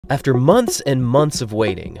After months and months of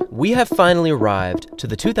waiting, we have finally arrived to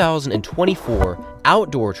the 2024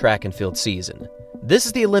 outdoor track and field season. This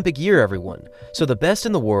is the Olympic year, everyone, so the best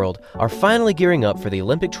in the world are finally gearing up for the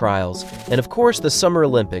Olympic trials and, of course, the Summer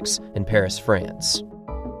Olympics in Paris, France.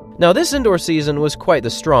 Now, this indoor season was quite the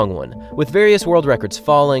strong one, with various world records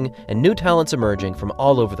falling and new talents emerging from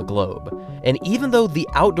all over the globe. And even though the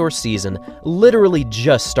outdoor season literally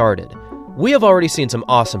just started, we have already seen some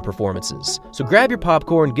awesome performances, so grab your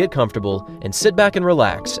popcorn, get comfortable, and sit back and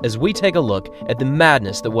relax as we take a look at the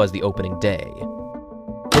madness that was the opening day.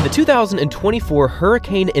 In the 2024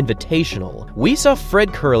 Hurricane Invitational, we saw Fred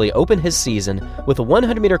Kerley open his season with a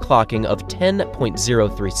 100-meter clocking of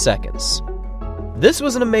 10.03 seconds. This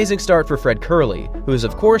was an amazing start for Fred Kerley, who is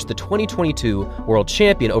of course the 2022 world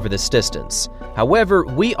champion over this distance. However,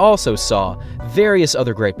 we also saw various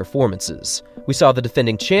other great performances. We saw the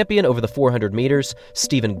defending champion over the 400 meters,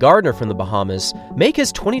 Stephen Gardner from the Bahamas, make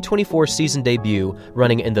his 2024 season debut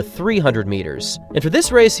running in the 300 meters. And for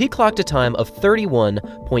this race, he clocked a time of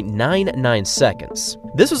 31.99 seconds.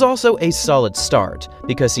 This was also a solid start,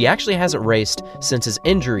 because he actually hasn't raced since his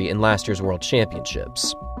injury in last year's World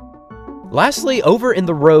Championships. Lastly, over in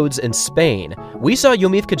the roads in Spain, we saw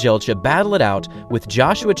Yomif Kejelcha battle it out with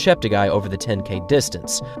Joshua Cheptegei over the 10K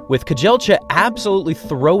distance, with Kejelcha absolutely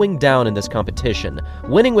throwing down in this competition,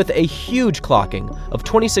 winning with a huge clocking of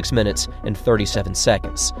 26 minutes and 37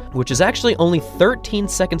 seconds, which is actually only 13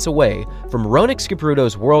 seconds away from Ronek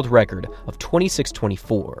Skipruto's world record of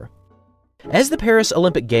 26:24. As the Paris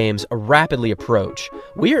Olympic Games rapidly approach,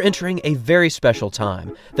 we are entering a very special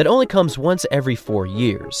time that only comes once every 4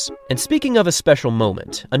 years. And speaking of a special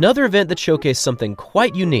moment, another event that showcased something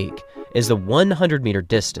quite unique is the 100-meter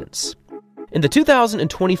distance. In the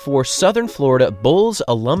 2024 Southern Florida Bulls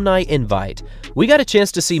Alumni Invite, we got a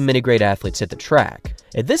chance to see many great athletes hit the track.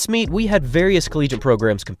 At this meet, we had various collegiate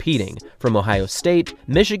programs competing, from Ohio State,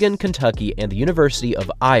 Michigan, Kentucky, and the University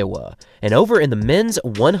of Iowa. And over in the men's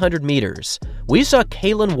 100 meters, we saw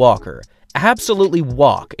Kalen Walker absolutely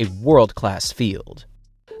walk a world-class field.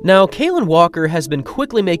 Now, Kalen Walker has been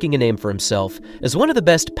quickly making a name for himself as one of the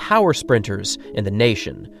best power sprinters in the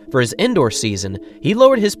nation. For his indoor season, he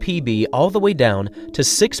lowered his PB all the way down to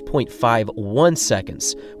 6.51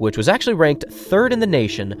 seconds, which was actually ranked third in the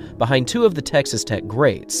nation behind two of the Texas Tech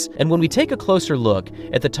greats. And when we take a closer look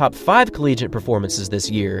at the top 5 collegiate performances this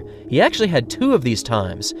year, he actually had 2 of these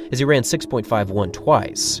times, as he ran 6.51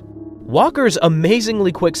 twice. Walker's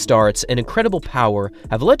amazingly quick starts and incredible power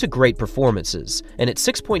have led to great performances, and at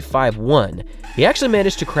 6.51, he actually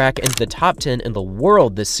managed to crack into the top 10 in the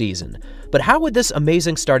world this season. But how would this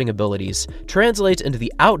amazing starting abilities translate into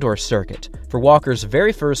the outdoor circuit for Walker's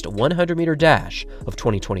very first 100-meter dash of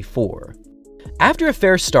 2024? After a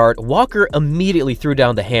fair start, Walker immediately threw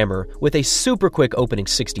down the hammer with a super quick opening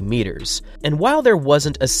 60 meters. And while there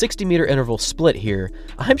wasn't a 60-meter interval split here,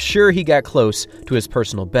 I'm sure he got close to his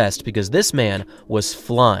personal best because this man was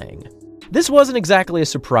flying. This wasn't exactly a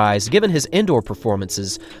surprise given his indoor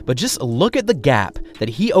performances, but just look at the gap that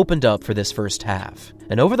he opened up for this first half.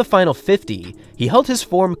 And over the final 50, he held his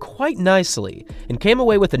form quite nicely and came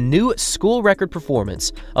away with a new school record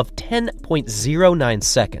performance of 10.09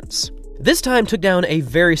 seconds. This time took down a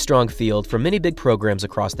very strong field from many big programs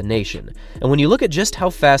across the nation, and when you look at just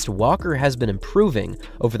how fast Walker has been improving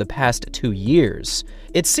over the past 2 years,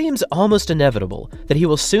 it seems almost inevitable that he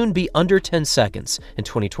will soon be under 10 seconds in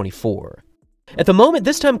 2024. At the moment,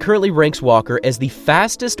 this time currently ranks Walker as the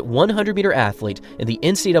fastest 100-meter athlete in the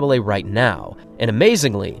NCAA right now, and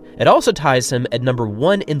amazingly, it also ties him at number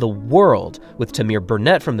 1 in the world with Tamir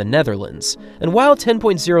Burnett from the Netherlands. And while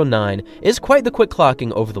 10.09 is quite the quick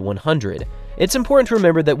clocking over the 100, it's important to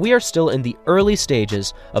remember that we are still in the early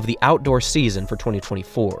stages of the outdoor season for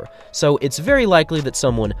 2024, so it's very likely that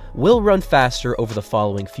someone will run faster over the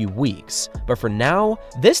following few weeks. But for now,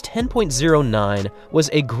 this 10.09 was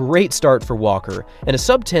a great start for Walker, and a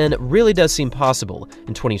sub-10 really does seem possible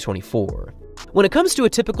in 2024. When it comes to a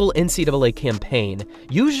typical NCAA campaign,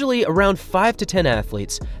 usually around 5 to 10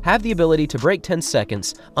 athletes have the ability to break 10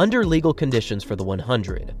 seconds under legal conditions for the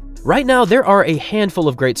 100. Right now, there are a handful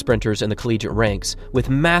of great sprinters in the collegiate ranks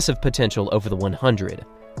with massive potential over the 100.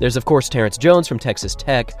 There's of course Terrence Jones from Texas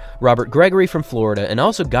Tech, Robert Gregory from Florida, and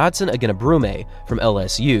also Godson Aginabrume from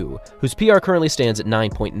LSU, whose PR currently stands at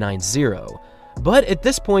 9.90. But at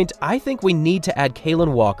this point, I think we need to add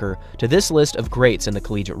Kalen Walker to this list of greats in the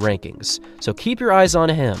collegiate rankings, so keep your eyes on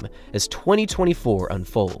him as 2024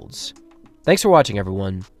 unfolds. Thanks for watching,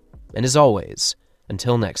 everyone, and as always,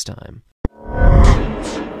 until next time.